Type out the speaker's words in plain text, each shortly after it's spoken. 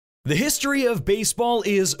The history of baseball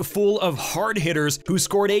is full of hard hitters who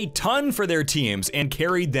scored a ton for their teams and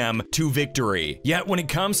carried them to victory. Yet when it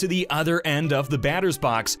comes to the other end of the batter's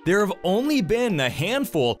box, there have only been a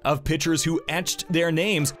handful of pitchers who etched their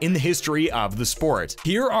names in the history of the sport.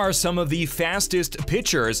 Here are some of the fastest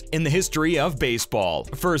pitchers in the history of baseball.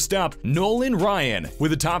 First up, Nolan Ryan,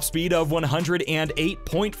 with a top speed of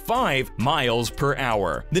 108.5 miles per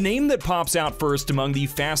hour. The name that pops out first among the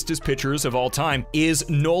fastest pitchers of all time is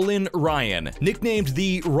Nolan Ryan. Nicknamed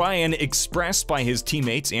the Ryan Express by his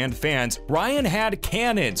teammates and fans, Ryan had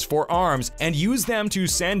cannons for arms and used them to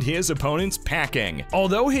send his opponents packing.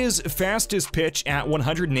 Although his fastest pitch at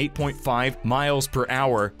 108.5 miles per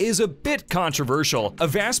hour is a bit controversial, a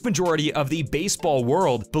vast majority of the baseball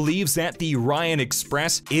world believes that the Ryan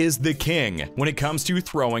Express is the king when it comes to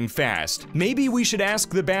throwing fast. Maybe we should ask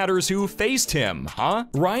the batters who faced him, huh?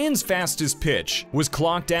 Ryan's fastest pitch was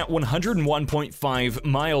clocked at 101.5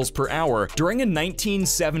 miles per hour during a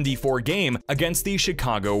 1974 game against the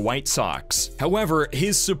Chicago White Sox. However,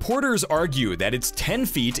 his supporters argue that it's 10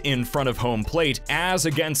 feet in front of home plate as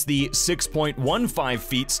against the 6.15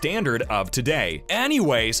 feet standard of today.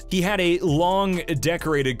 Anyways, he had a long,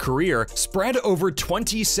 decorated career spread over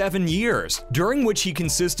 27 years, during which he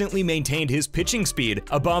consistently maintained his pitching speed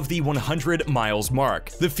above the 100 miles mark.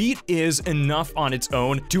 The feat is enough on its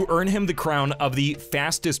own to earn him the crown of the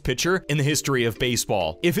fastest pitcher in the history of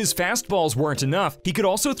baseball. If his fastballs weren't enough, he could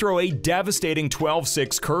also throw a devastating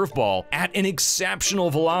 12-6 curveball at an exceptional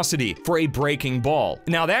velocity for a breaking ball.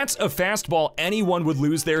 Now that's a fastball anyone would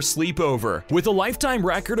lose their sleep over. With a lifetime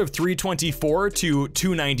record of 324 to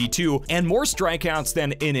 292 and more strikeouts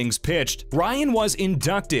than innings pitched, Ryan was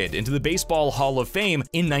inducted into the Baseball Hall of Fame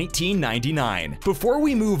in 1999. Before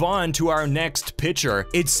we move on to our next pitcher,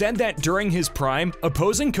 it's said that during his prime,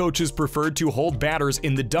 opposing coaches preferred to hold batters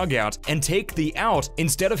in the dugout and take the out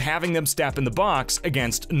instead of having them step in the box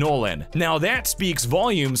against Nolan. Now that speaks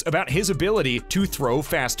volumes about his ability to throw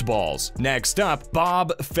fastballs. Next up,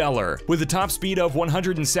 Bob Feller, with a top speed of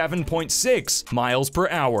 107.6 miles per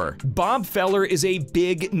hour. Bob Feller is a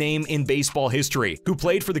big name in baseball history who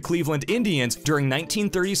played for the Cleveland Indians during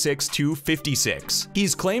 1936 to 56.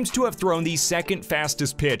 He's claimed to have thrown the second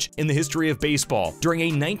fastest pitch in the history of baseball during a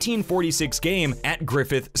 1946 game at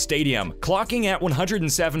Griffith Stadium, clocking at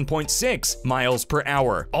 107.6 miles per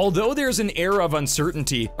hour. Although there's an air of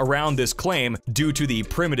uncertainty around this claim due to the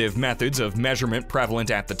primitive methods of measurement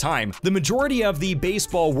prevalent at the time, the majority of the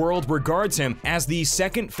baseball world regards him as the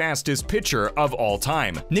second fastest pitcher of all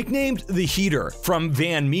time. Nicknamed the Heater from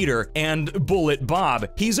Van Meter and Bullet Bob,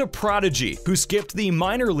 he's a prodigy who skipped the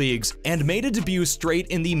minor leagues and made a debut straight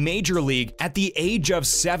in the major league at the age of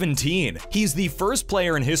 17. He's the first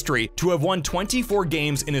player in history to have won 24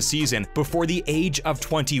 games in a season before the age of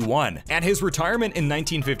 21. At his retirement in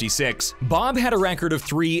 1956, Bob had a record of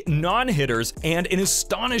 3 non-hitters and an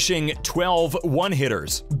astonishing 12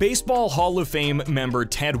 one-hitters. Baseball Hall of Fame member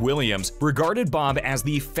Ted Williams regarded Bob as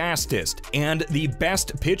the fastest and the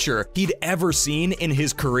best pitcher he'd ever seen in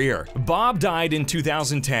his career. Bob died in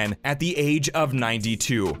 2010 at the age of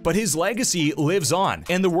 92, but his legacy lives on,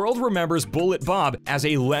 and the world remembers Bullet Bob as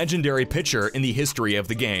a legendary pitcher in the history of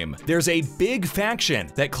the game. There's a big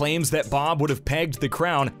faction that claims that Bob would have pegged the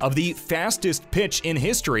crown of the fastest pitch in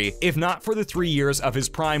history if not for the 3 years of his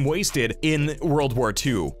prime wasted in World War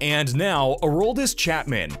II. And now, Aroldis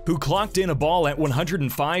Chapman, who clocked in a ball at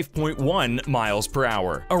 105.1 miles per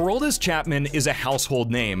hour. Aroldis Chapman is a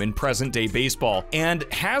household name in present-day baseball and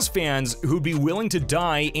has fans who'd be willing to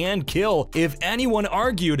die and kill if anyone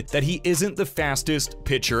argued that he isn't the fastest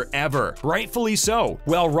pitcher ever. Rightfully so.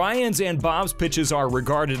 While Ryan's and Bob's pitches are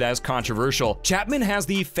regarded as controversial, Chapman has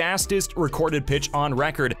the fastest recorded pitch on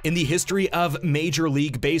record in the history of Major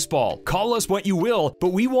League Baseball. Call us what you will,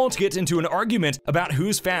 but we won't get into an argument about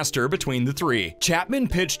who's faster between the three. Chapman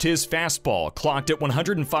pitched his fastball, clocked at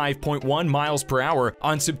 105.1 miles per hour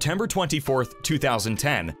on September 24,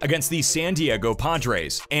 2010, against the San Diego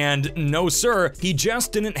Padres. And no sir, he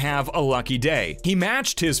just didn't have a lucky day. He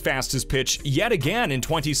matched his fastest pitch yet again in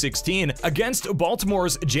 2016 against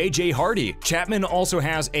Baltimore's J.J. Hardy. Chapman also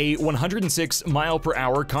has a 106 mile per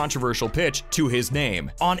hour controversial pitch to his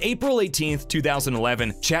name. On April 18,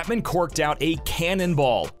 2011, Chapman corked out a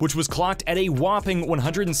cannonball, which was clocked at a whopping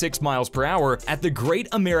 106 miles per hour at the Great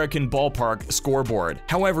American Ballpark scoreboard.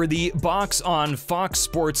 However, the box on Fox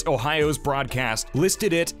Sports Ohio's broadcast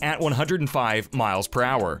listed it at 105 miles per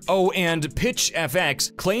hour. Oh, and Pitch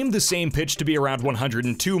FX claimed the same pitch to be around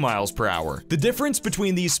 102 miles per hour. The difference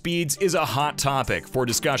between these speeds is a hot topic for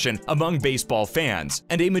discussion among baseball fans,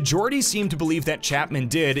 and a majority seem to believe that Chapman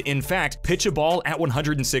did, in fact, pitch a ball at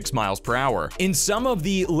 106 miles per hour. In In some of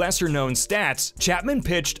the lesser-known stats, Chapman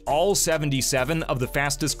pitched all 77 of the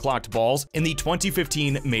fastest clocked balls in the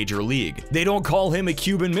 2015 Major League. They don't call him a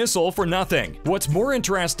Cuban Missile for nothing. What's more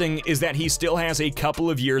interesting is that he still has a couple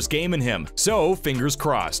of years game in him, so fingers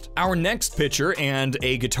crossed. Our next pitcher and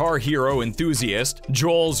a Guitar Hero enthusiast,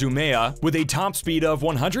 Joel Zumaya, with a top speed of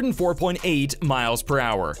 104.8 miles per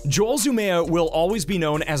hour. Joel Zumaya will always be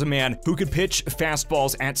known as a man who could pitch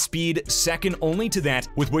fastballs at speed second only to that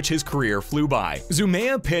with which his career flew by.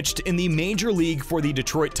 Zumaya pitched in the Major League for the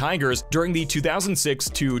Detroit Tigers during the 2006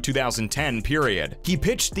 to 2010 period. He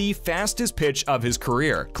pitched the fastest pitch of his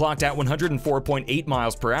career, clocked at 104.8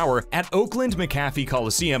 miles per hour at Oakland McAfee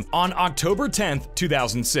Coliseum on October 10,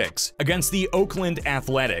 2006, against the Oakland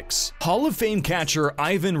Athletics. Hall of Fame catcher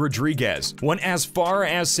Ivan Rodriguez went as far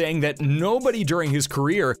as saying that nobody during his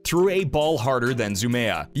career threw a ball harder than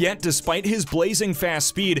Zumaya. Yet, despite his blazing fast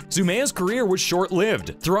speed, Zumaya's career was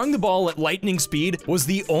short-lived. Throwing the ball at lightning speed was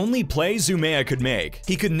the only play Zumaya could make.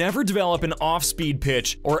 He could never develop an off-speed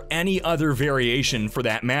pitch or any other variation for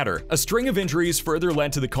that matter. A string of injuries further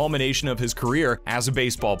led to the culmination of his career as a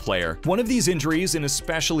baseball player. One of these injuries, an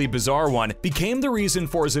especially bizarre one, became the reason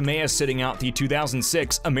for Zumaya sitting out the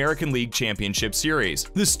 2006 American League Championship Series.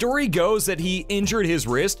 The story goes that he injured his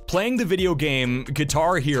wrist playing the video game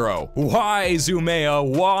Guitar Hero. Why, Zumaya,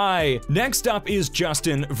 why? Next up is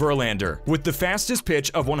Justin Verlander, with the fastest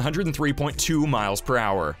pitch of 103.2 miles per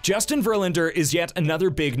hour. Justin Verlander is yet another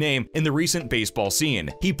big name in the recent baseball scene.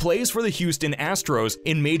 He plays for the Houston Astros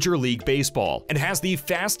in Major League Baseball and has the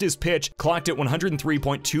fastest pitch clocked at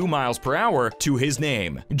 103.2 miles per hour to his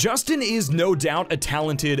name. Justin is no doubt a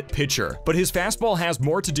talented pitcher, but his fastball has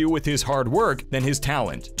more to do with his hard work than his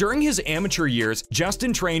talent. During his amateur years,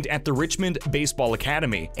 Justin trained at the Richmond Baseball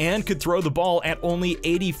Academy and could throw the ball at only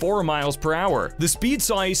 84 miles per hour. The speed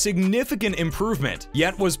saw a significant improvement,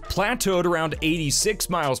 yet was plateaued around 86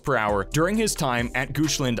 miles per hour during his time at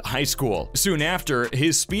Goochland High School. Soon after,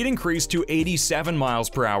 his speed increased to 87 miles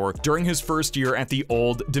per hour during his first year at the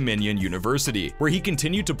Old Dominion University, where he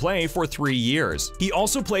continued to play for 3 years. He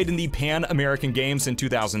also played in the Pan American Games in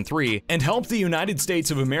 2003 and helped the United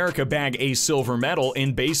States of America bag a silver medal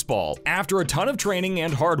in baseball. After a ton of training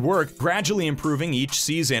and hard work, gradually improving each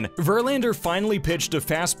season, Verlander finally pitched a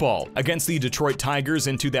fastball against the Detroit Tigers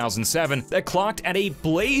in 2007 that clocked at a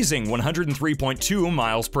blazing 103.2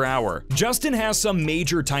 miles per hour. Justin has some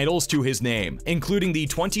major titles to his name, including the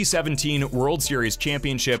 2017 World Series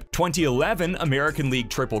Championship, 2011 American League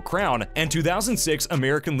Triple Crown, and 2006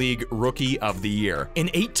 American League Rookie of the Year. An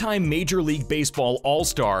 8-time Major League Baseball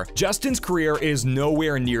All-Star, Justin's career is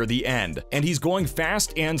nowhere near the end, and he's going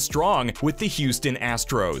fast and strong with the Houston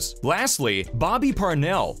Astros. Lastly, Bobby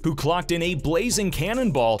Parnell, who clocked in a blazing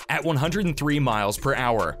cannonball at 103 miles per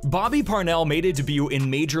hour. Bobby Parnell made a debut in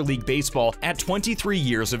Major League Baseball at 23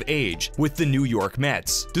 years of age with the New York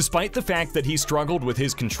Mets. Despite the fact that he struggled with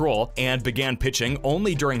his control and began pitching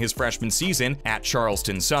only during his freshman season at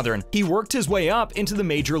Charleston Southern, he worked his way up into the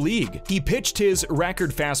Major League. He pitched his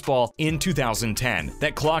record fastball in 2010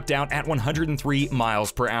 that clocked out at 103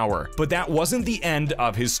 miles per hour. But that wasn't the end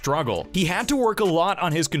of his struggle. He had to work a lot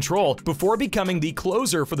on his control before becoming the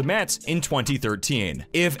closer for the Mets in 2013.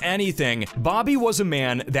 If anything, Bobby was a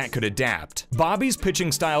man that could adapt. Bobby's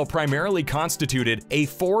pitching style primarily constituted a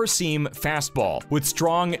four-seam fastball with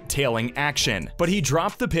strong tailing action, but he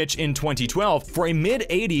dropped the pitch in 2012 for a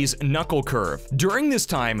mid-80s knuckle curve. During this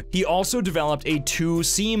time, he also developed a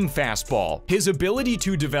two-seam fastball. His ability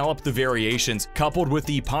to develop the variations, coupled with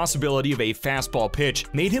the possibility of a fastball pitch,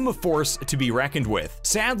 made him a force to be reckoned with.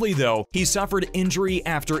 Sadly though, he suffered injury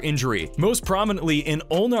after injury, most prominently an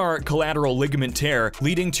ulnar collateral ligament tear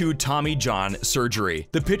leading to Tommy John surgery.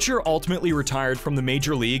 The pitcher ultimately retired from the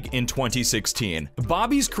Major League in 2016.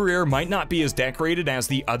 Bobby's career might not be as decorated as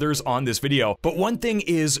the others on this video, but one thing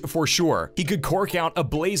is for sure, he could cork out a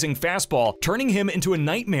blazing fastball, turning him into a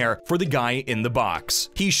nightmare for the guy in the box.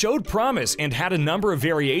 He showed promise and had a number of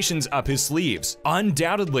variations up his sleeves.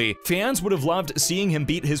 Undoubtedly, fans would have loved seeing him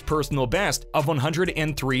beat his personal best of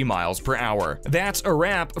 103 miles per hour. That's a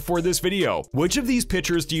wrap for this video. Which of these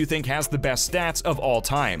pitchers do you think has the best stats of all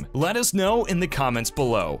time? Let us know in the comments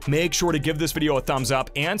below. Make sure to give this video a thumbs up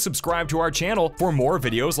and subscribe to our channel for more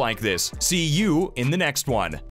videos like this. See you in the next one.